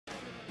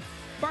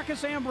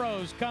Marcus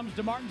Ambrose comes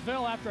to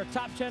Martinsville after a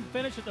top 10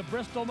 finish at the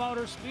Bristol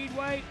Motor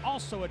Speedway,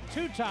 also a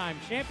two-time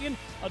champion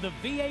of the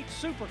V8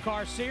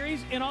 Supercar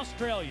Series in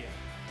Australia.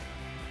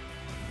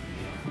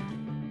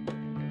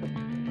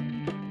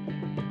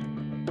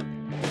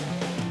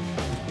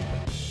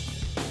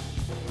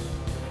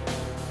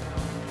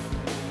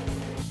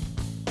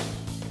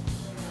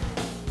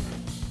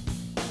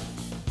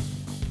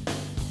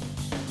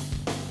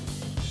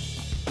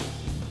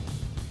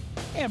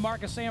 And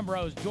Marcus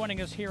Ambrose joining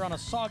us here on a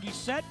soggy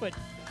set, but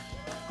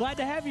glad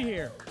to have you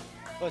here.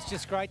 Well, it's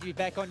just great to be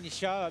back on your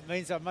show. It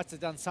means I must have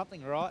done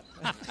something right.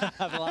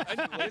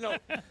 you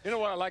know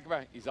what I like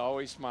about him? He's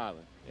always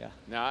smiling. Yeah.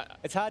 Now,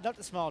 it's hard not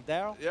to smile,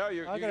 Daryl. Yeah,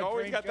 you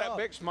always got that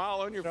big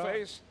smile on your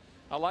face.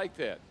 I like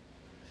that.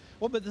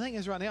 Well, but the thing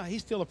is, right now, he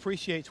still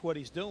appreciates what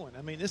he's doing.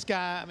 I mean, this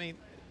guy,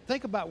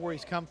 think about where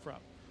he's come from.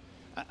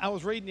 I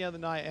was reading the other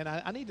night, and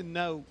I need to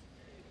know,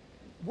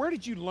 where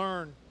did you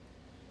learn?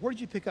 Where did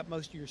you pick up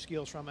most of your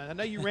skills from? And I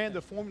know you ran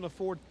the Formula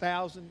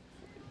 4000,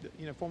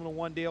 Formula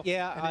One deal.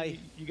 Yeah, and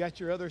you got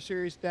your other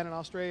series down in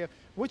Australia.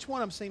 Which one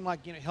of them seemed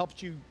like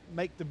helped you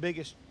make the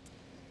biggest?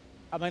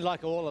 I mean,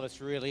 like all of us,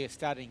 really, I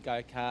started in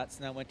go-karts,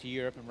 and I went to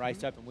Europe and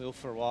raced open wheel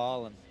for a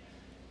while, and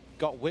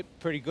got whipped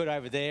pretty good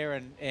over there,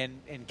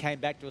 and came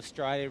back to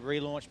Australia,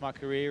 relaunched my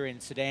career in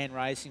sedan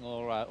racing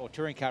or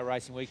touring car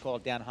racing. We call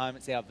it down home.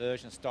 It's our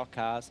version of stock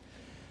cars.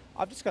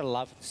 I've just got a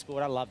love for the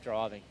sport. I love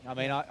driving. I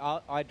mean,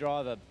 I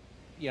drive a.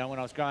 When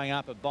I was growing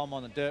up, a bomb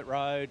on the dirt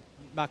road,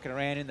 mucking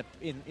around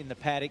in the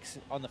paddocks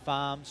on the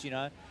farms,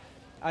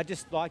 I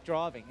just like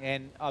driving,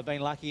 and I've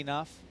been lucky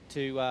enough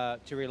to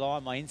rely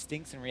on my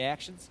instincts and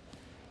reactions,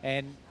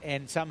 and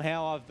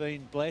somehow I've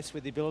been blessed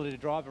with the ability to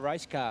drive a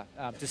race car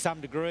to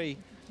some degree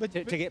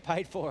to get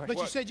paid for it. But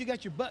you said you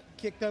got your butt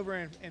kicked over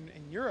in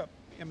Europe.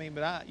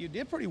 But you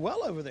did pretty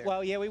well over there.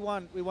 Well, yeah, we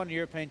won a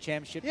European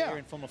Championship here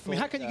in Formula 4.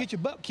 How can you get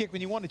your butt kicked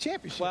when you won the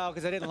championship? Well,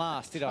 because I didn't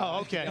last, did I? Oh,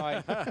 okay.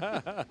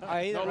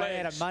 I either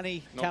ran out of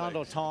money, talent,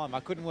 or time. I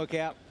couldn't work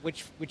out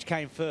which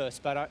came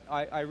first, but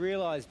I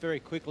realised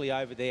very quickly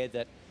over there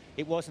that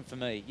it wasn't for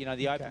me.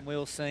 The open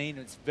wheel scene,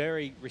 it's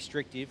very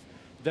restrictive,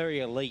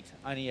 very elite.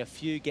 Only a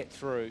few get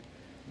through,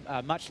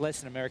 much less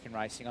than American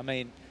racing. I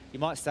mean, you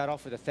might start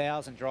off with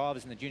 1,000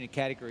 drivers in the junior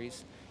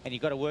categories, and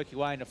you've got to work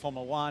your way into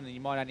Formula One, and you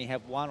might only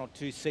have 1 or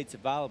 2 seats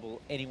available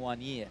any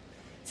one year.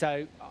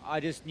 So I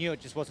just knew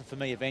it just wasn't for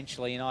me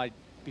eventually, and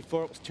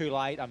before it was too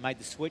late, I made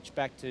the switch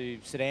back to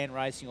sedan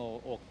racing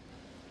or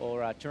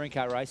touring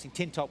car racing.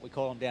 Tin top, we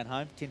call them down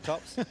home, tin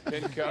tops.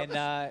 Tin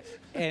cups.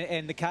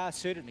 And the car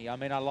suited me. I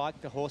mean, I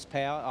like the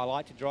horsepower. I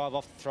like to drive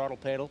off the throttle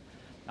pedal.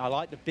 I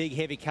like the big,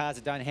 heavy cars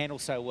that don't handle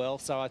so well,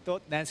 so I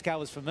thought NASCAR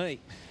was for me.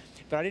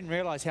 But I didn't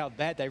realise how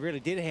bad they really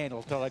did handle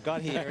until I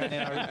got here, and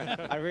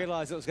then I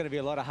realised it was going to be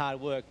a lot of hard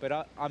work.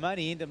 But I'm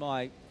only into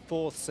my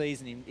 4th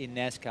season in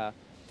NASCAR,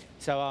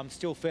 so I'm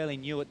still fairly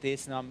new at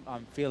this, and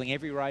I'm feeling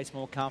every race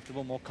more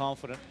comfortable, more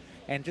confident,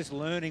 and just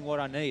learning what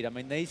I need. I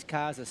mean, these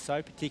cars are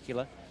so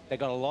particular. They've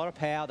got a lot of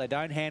power. They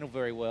don't handle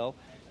very well,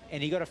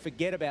 and you've got to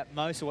forget about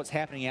most of what's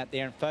happening out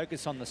there and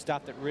focus on the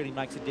stuff that really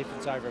makes a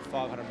difference over a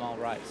 500-mile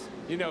race.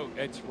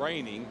 It's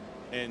raining,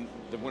 and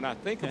when I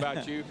think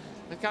about you,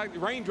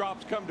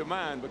 raindrops come to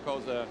mind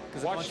because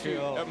watched you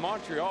at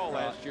Montreal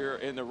last year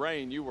in the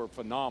rain. You were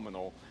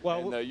phenomenal.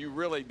 Well, and you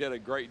really did a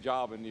great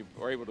job, and you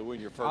were able to win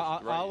your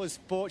first race. I was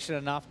fortunate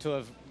enough to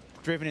have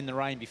driven in the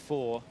rain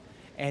before,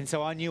 and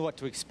so I knew what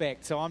to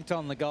expect. So I'm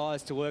telling the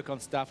guys to work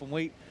on stuff, and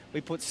we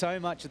put so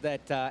much of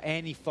that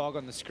anti-fog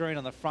on the screen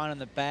on the front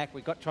and the back.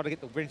 We tried to get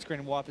the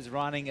windscreen wipers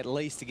running at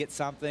least to get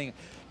something.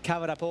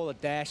 Covered up all the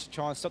dash to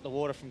try and stop the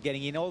water from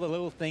getting in. All the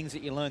little things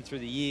that you learn through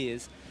the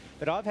years.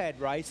 But I've had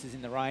races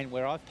in the rain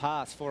where I've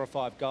passed 4 or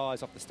 5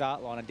 guys off the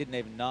start line and didn't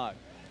even know.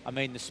 I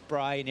mean, the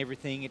spray and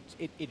everything,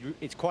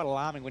 it's quite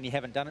alarming when you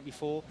haven't done it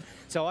before.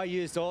 So I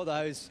used all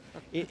those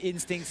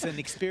instincts and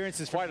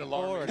experiences from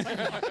before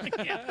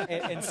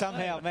and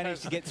somehow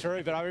managed to get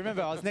through. But I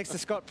remember I was next to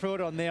Scott Pruitt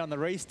on there on the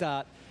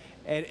restart,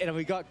 and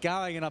we got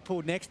going, and I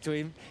pulled next to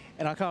him,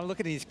 and I kind of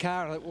look at his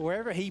car, and like,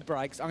 wherever he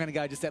brakes, I'm going to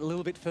go just that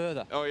little bit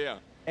further. Oh, yeah.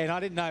 And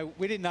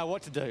we didn't know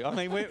what to do. I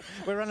mean, we're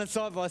running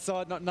side by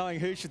side, not knowing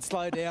who should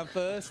slow down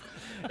first.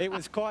 It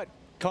was quite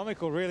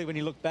comical, really, when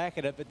you look back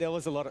at it, but there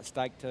was a lot at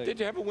stake too. Did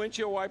you have a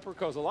windshield wiper?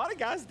 Because a lot of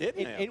guys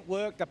didn't. It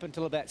worked up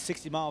until about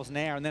 60 miles an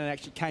hour, and then it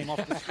actually came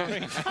off the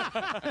screen.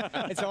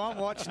 And so I'm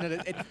watching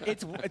it.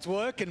 It's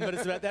working, but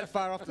it's about that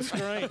far off the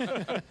screen.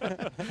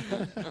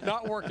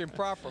 Not working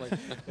properly.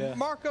 Yeah.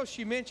 Marcos,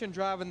 you mentioned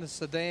driving the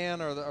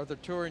sedan or the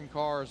touring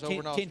cars over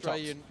in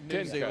Australia and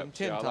New Zealand.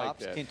 Tin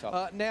tops. Tin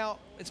tops. Now,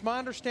 it's my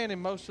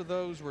understanding most of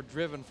those were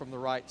driven from the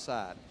right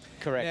side.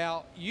 Correct.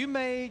 Now, you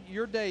made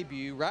your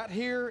debut right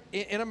here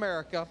in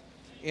America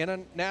in a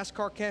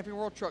NASCAR Camping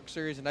World Truck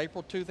Series in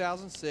April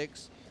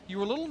 2006. You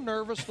were a little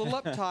nervous, a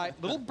little uptight.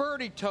 Little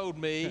birdie told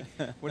me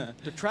when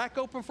the track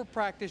opened for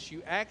practice,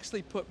 you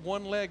actually put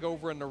one leg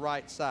over in the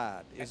right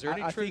side. Is there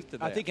any truth to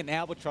that? I think an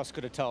albatross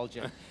could have told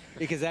you,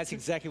 because that's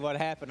exactly what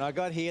happened. I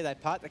got here, they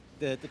parked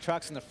the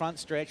trucks in the front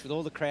stretch with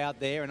all the crowd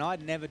there, and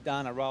I'd never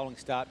done a rolling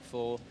start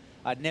before.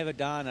 I'd never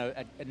done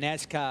a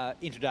NASCAR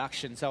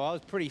introduction, so I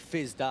was pretty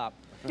fizzed up.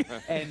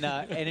 And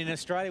in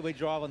Australia, we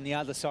drive on the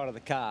other side of the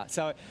car.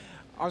 So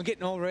I'm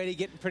getting all ready,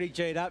 getting pretty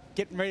G'd up,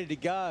 getting ready to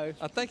go.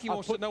 I think he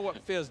wants to know what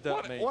fizzed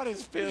up means. What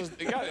is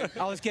fizzed?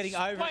 I was getting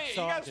overexcited. You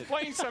got to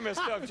explain some of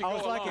the stuff you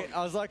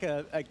I was like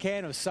a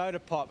can of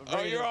soda pop.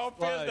 Oh, you're all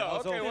fizzed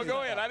up. Okay, well,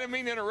 go ahead. I didn't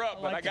mean to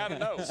interrupt, but I got to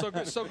know.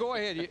 So go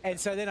ahead. And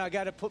so then I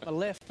go to put my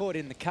left foot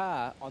in the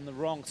car on the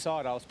wrong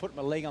side. I was putting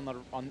my leg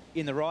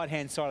in the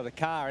right-hand side of the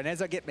car, and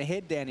as I get my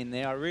head down in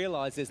there, I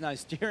realise there's no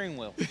steering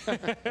wheel.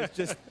 It's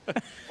just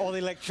all the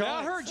electronics. Now,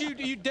 I heard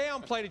you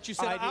downplayed it. You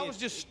said I was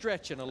just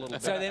stretching a little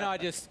bit. So then I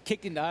just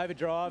kicked into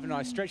overdrive, and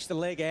I stretched the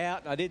leg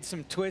out, and I did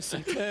some twists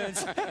and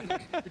turns,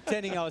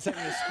 pretending I was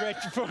having a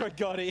stretch before I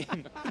got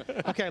in.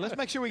 Okay, let's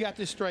make sure we got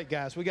this straight,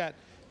 guys. We got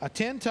a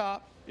 10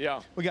 top. Yeah.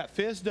 We got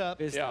fizzed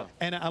up. Yeah.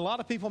 And a lot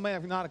of people may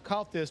have not have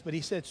caught this, but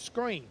he said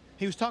screen.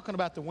 He was talking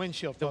about the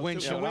windshield. The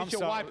windshield. The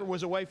windshield wiper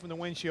was away from the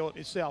windshield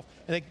itself,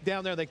 and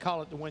down there they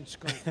call it the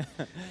windscreen.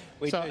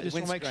 So I just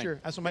want to make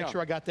sure. I just want to make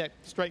sure I got that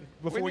straight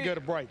before we go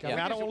to break. I mean,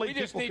 I don't want to leave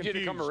people confused. We just need you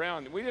to come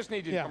around. We just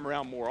need you to come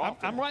around more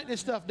often. I'm writing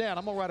this stuff down.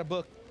 I'm gonna write a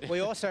book.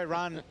 We also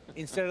run,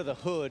 instead of the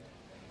hood,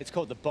 it's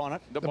called the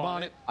bonnet. The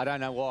bonnet. I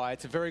don't know why.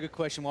 It's a very good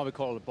question why we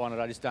call it a bonnet.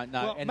 I just don't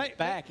know. Well, and the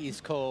back is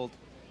called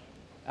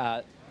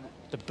the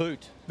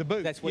boot. The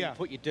boot. That's where you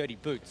put your dirty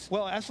boots.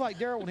 Well, that's like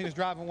Daryl when he was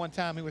driving one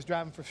time. He was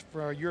driving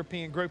for a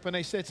European group, and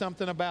they said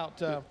something about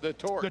the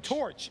torch. The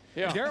torch.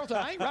 Yeah. Daryl said,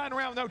 I ain't riding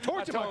around with no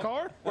torch in my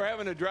car. We're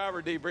having a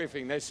driver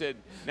debriefing. They said,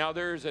 now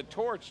there's a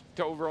torch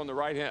over on the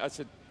right hand. I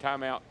said,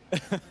 time out.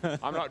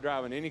 I'm not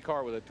driving any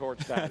car with a torch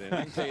tied in.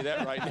 I can tell you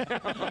that right now.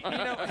 You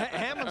know,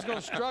 Hammond's going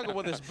to struggle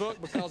with his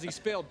book because he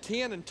spelled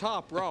 10 and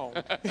top wrong.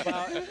 Well,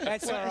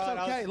 that's all right.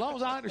 It's okay, as long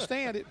as I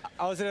understand it.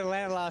 I was in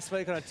Atlanta last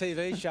week on a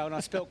TV show, and I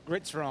spelt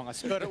grits wrong. I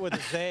spelled it with a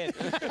Z.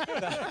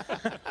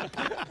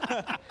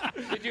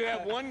 Did you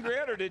have one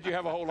grit, or did you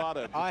have a whole lot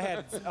of them?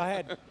 I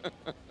had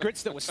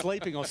grits that were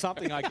sleeping or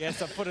something, I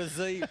guess. I put a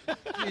few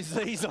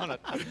Z's on it.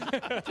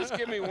 Just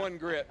give me one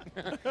grit.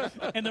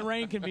 And the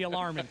rain can be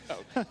alarming.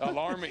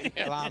 Alarming.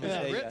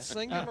 Grit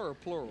singular or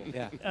plural?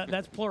 Yeah.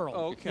 That's plural.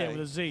 Okay. Yeah,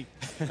 with a Z.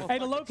 Hey,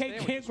 to locate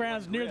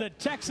campgrounds near the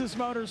Texas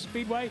Motor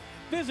Speedway,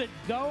 visit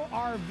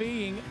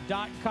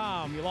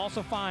GoRVing.com. You'll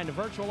also find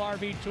virtual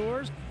RV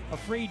tours, a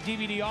free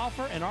DVD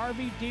offer, an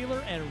RV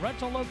dealer, and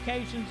rental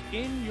locations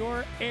in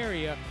your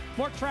area.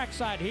 More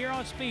Trackside here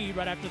on Speed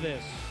right after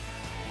this.